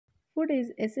Food is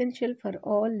essential for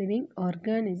all living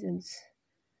organisms.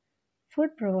 Food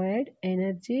provides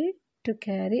energy to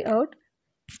carry out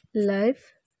life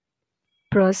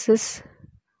process.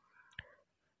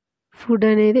 Food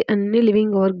అనేది అన్ని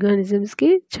living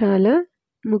ఆర్గానిజమ్స్కి చాలా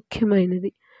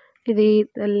ముఖ్యమైనది. ఇది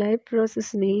life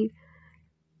ప్రాసెస్ని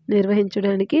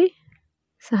నిర్వహించడానికి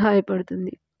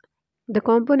సహాయపడుతుంది. The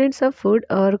components of food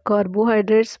are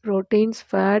carbohydrates, proteins,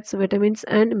 fats, vitamins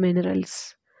and minerals.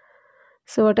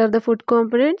 So what are the food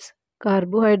components?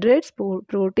 Carbohydrates,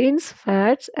 proteins,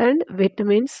 fats and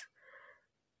vitamins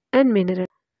and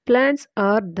minerals. Plants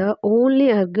are the only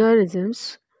organisms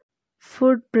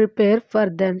food prepare for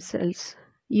themselves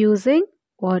using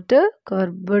water,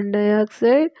 carbon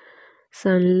dioxide,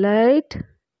 sunlight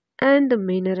and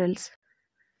minerals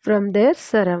from their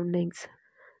surroundings.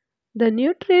 The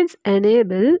nutrients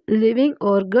enable living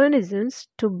organisms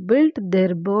to build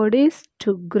their bodies,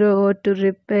 to grow, to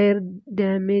repair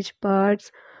damaged parts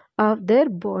of their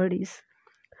bodies.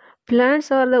 Plants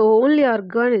are the only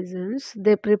organisms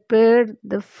they prepare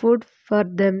the food for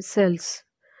themselves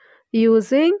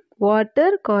using water,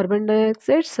 carbon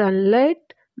dioxide, sunlight,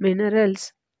 minerals.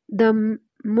 The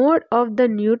mode of the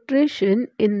nutrition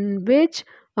in which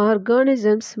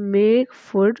organisms make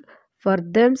food for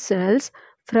themselves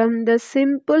from the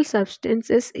simple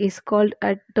substances is called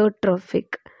autotrophic,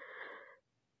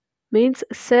 means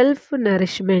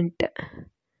self-nourishment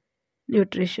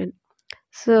nutrition.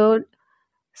 So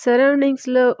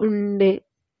సరౌండింగ్స్లో ఉండే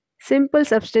simple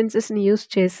సబ్స్టెన్సెస్ని use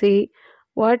చేసి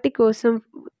వాటి కోసం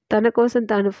తన కోసం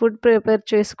తాను food prepare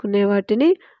చేసుకునే వాటిని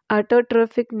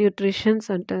ఆటోట్రోఫిక్ న్యూట్రిషన్స్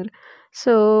అంటారు.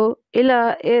 సో ఇలా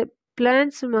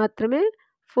ప్లాంట్స్ మాత్రమే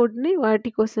ఫుడ్ని వాటి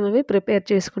కోసం అవి ప్రిపేర్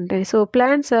చేసుకుంటాయి. So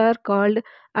plants are called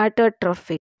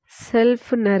autotrophic self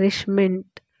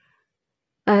nourishment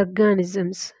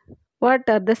organisms. What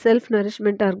are the self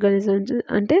nourishment organisms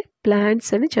అంటే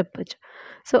ప్లాంట్స్ అని చెప్పచ్చు.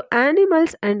 So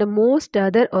animals and most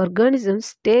other organisms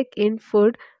take in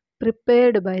food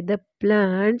prepared by the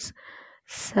plants.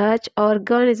 Such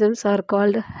organisms are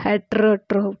called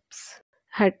heterotrophs.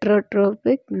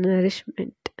 Heterotrophic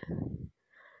nourishment.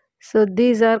 So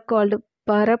these are called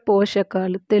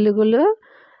పరపోషకాలు. తెలుగులో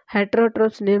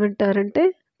హెటరోట్రోప్స్ ఏమంటారంటే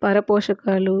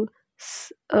పరపోషకాలు,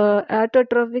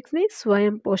 ఆటోట్రోఫిక్స్ని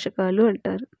స్వయం పోషకాలు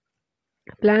అంటారు.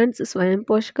 Plants స్వయం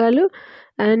పోషకాలు,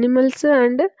 animals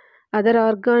and other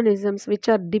organisms which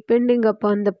are depending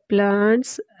upon the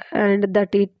plants and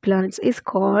that eat plants is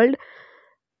called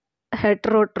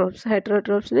heterotrophs.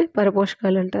 Heterotrophs ni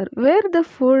paraposhakalu antaru. Where the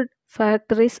food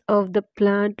factories of the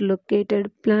plant located?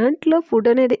 Plant lo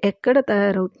food anedi ekkada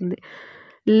tayaravutundi?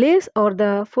 Leaves are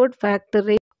the food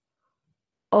factory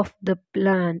of the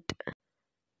plant.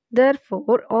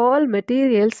 Therefore all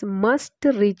materials must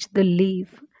reach the leaf.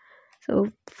 So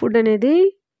food అనేది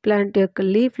plant యొక్క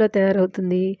లీఫ్లో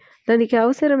తయారవుతుంది. దానికి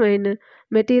అవసరమైన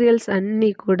materials అన్నీ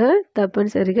కూడా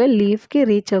తప్పనిసరిగా లీఫ్కి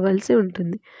reach అవ్వాల్సి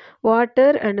ఉంటుంది.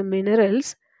 Water and minerals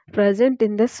present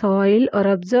in the soil are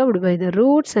observed by the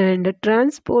roots and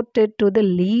transported to the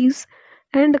leaves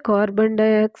and carbon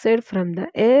dioxide from the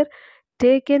air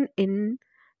taken in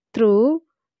through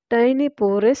tiny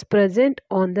pores present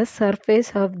on the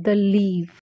surface of the leaf.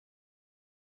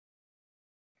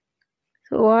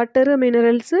 So water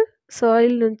minerals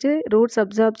soil నుంచి roots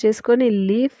observe చేసుకొని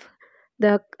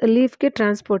లీఫ్కి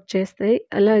transport చేస్తాయి.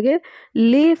 అలాగే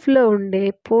లీఫ్లో ఉండే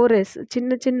పోరెస్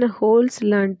చిన్న చిన్న holes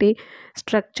లాంటి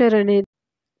structure అనేది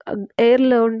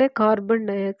ఎయిర్లో ఉండే కార్బన్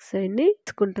డైఆక్సైడ్ని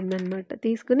తీసుకుంటుంది అనమాట.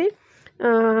 తీసుకుని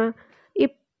ఈ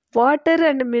water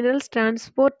and minerals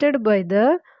transported by the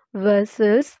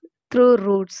vessels through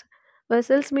roots.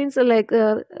 Vessels means like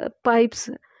pipes.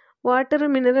 Water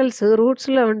minerals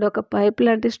రూట్స్లో ఉండే ఒక పైప్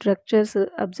లాంటి స్ట్రక్చర్స్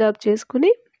అబ్జర్వ్ చేసుకుని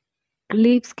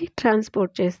లీవ్స్కి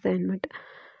ట్రాన్స్పోర్ట్ చేస్తాయి అన్నమాట.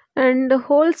 And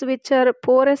holes which are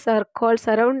porous are called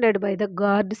surrounded by the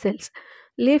gourd cells.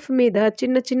 Leaf మీద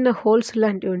చిన్న చిన్న holes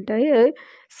లాంటివి ఉంటాయి.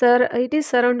 It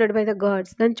is surrounded by the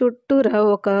guards. దాని చుట్టూరా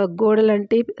ఒక గోడ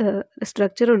లాంటి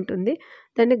స్ట్రక్చర్ ఉంటుంది.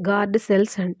 దాన్ని గార్డ్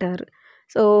సెల్స్ అంటారు.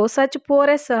 So such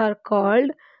porous are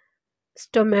called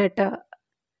stomata.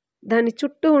 దాని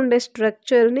చుట్టూ ఉండే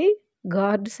స్ట్రక్చర్ని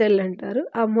గార్డ్ సెల్ అంటారు.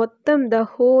 ఆ మొత్తం the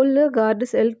whole gourd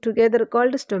cell together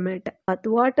called stomata.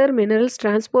 Water minerals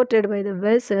transported by the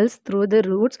vessels through the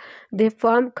roots they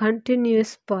form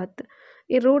continuous path.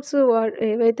 ఈ రూట్స్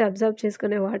ఏవైతే observe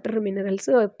చేసుకునే వాటర్ మినరల్స్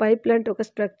పైప్ లాంటి ఒక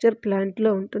స్ట్రక్చర్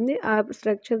ప్లాంట్లో ఉంటుంది. ఆ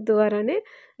స్ట్రక్చర్ ద్వారానే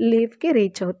లీఫ్కి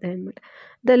రీచ్ అవుతాయి అన్నమాట.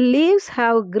 The leaves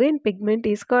have green pigment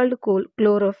is called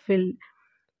chlorophyll.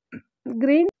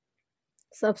 Green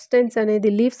substance అనేది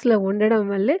లీవ్స్లో ఉండడం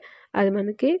వల్లే అది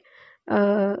మనకి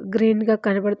గ్రీన్గా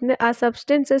కనబడుతుంది. ఆ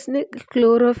సబ్స్టెన్సెస్ని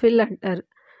క్లోరోఫిల్ అంటారు.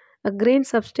 A green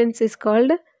substance is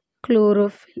called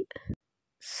chlorophyll.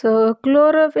 So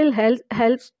chlorophyll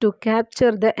helps to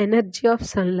capture the energy of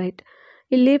sunlight.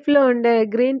 ఈ లీఫ్లో ఉండే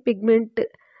గ్రీన్ పిగ్మెంట్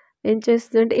ఏం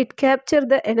చేస్తుందంటే it capture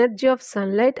the energy of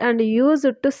sunlight and use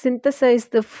to synthesise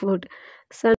the food.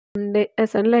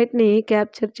 సన్లైట్ని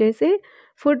capture చేసి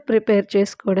food prepare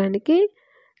చేసుకోవడానికి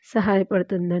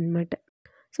సహాయపడుతుంది అనమాట.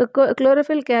 So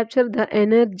chlorophyll capture the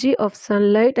energy of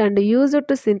sunlight and use it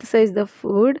to synthesize the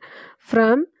food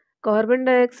from carbon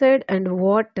dioxide and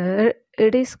water.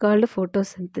 It is called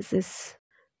photosynthesis.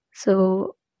 So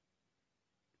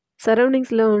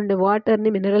సరౌండింగ్స్లో ఉండే వాటర్ని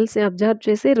మినరల్స్ని observe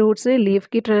చేసి రూట్స్ని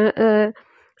లీఫ్కి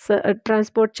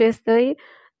transport చేస్తాయి.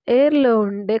 ఎయిర్లో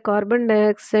ఉండే కార్బన్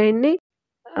డైఆక్సైడ్ని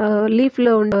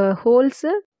లీఫ్లో ఉండే హోల్స్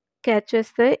క్యాచ్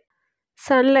చేస్తాయి.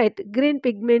 Sunlight green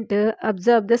pigment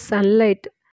observe the sunlight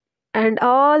and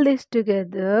all this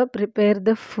together prepare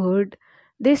the food.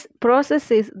 This process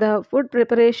is the food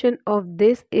preparation of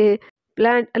this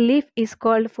plant leaf is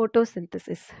called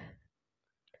photosynthesis.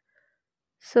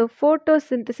 So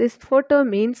photosynthesis, photo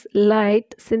means light,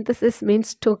 synthesis means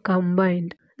to combine.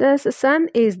 The sun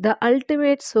is the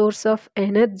ultimate source of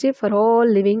energy for all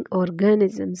living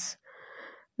organisms.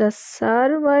 The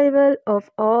survival of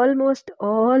almost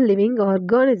all living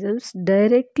organisms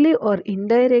directly or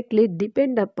indirectly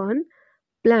depend upon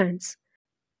plants.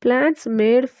 Plants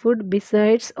made food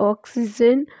besides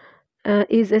oxygen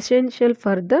is essential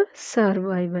for the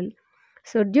survival.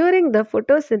 So during the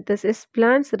photosynthesis,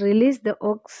 plants release the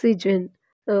oxygen.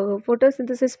 So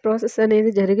photosynthesis process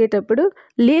అనేది జరిగేటప్పుడు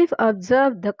leaf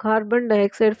absorb the carbon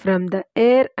dioxide from the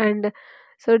air, and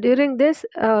so during this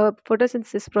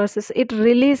photosynthesis process it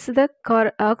releases the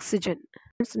oxygen.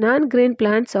 Non-green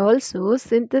plants also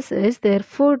synthesize their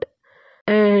food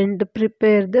and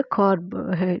prepare the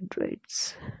carbohydrates.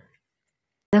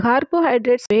 The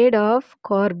carbohydrates made of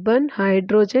carbon,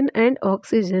 hydrogen and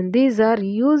oxygen. These are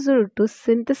used to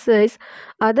synthesize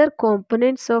other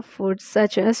components of food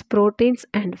such as proteins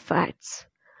and fats.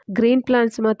 Green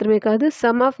plants మాత్రమే కాదు,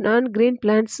 some of non-green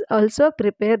plants also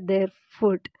prepare their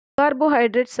food.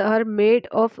 Carbohydrates are made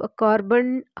of carbon,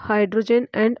 hydrogen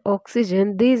and oxygen.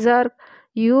 These are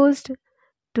used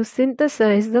to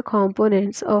synthesize the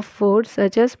components of food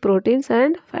such as proteins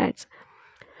and fats.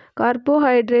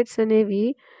 Carbohydrates అనేవి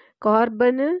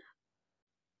carbon,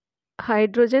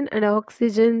 hydrogen and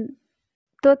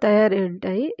ఆక్సిజన్తో తయారై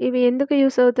ఉంటాయి. ఇవి ఎందుకు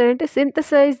use అవుతాయంటే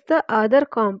synthesise the other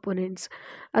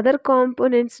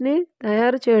కాంపోనెంట్స్ని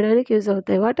తయారు చేయడానికి use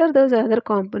అవుతాయి. What are those other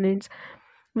components?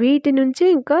 వీటి నుంచి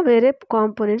ఇంకా వేరే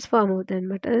కాంపోనెంట్స్ ఫామ్ అవుతాయి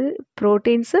అన్నమాట.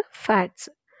 Proteins, fats.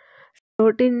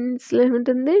 ప్రోటీన్స్లో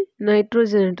ఏముంటుంది?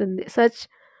 నైట్రోజన్ ఉంటుంది.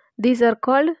 These are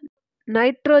called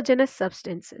nitrogenous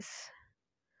substances.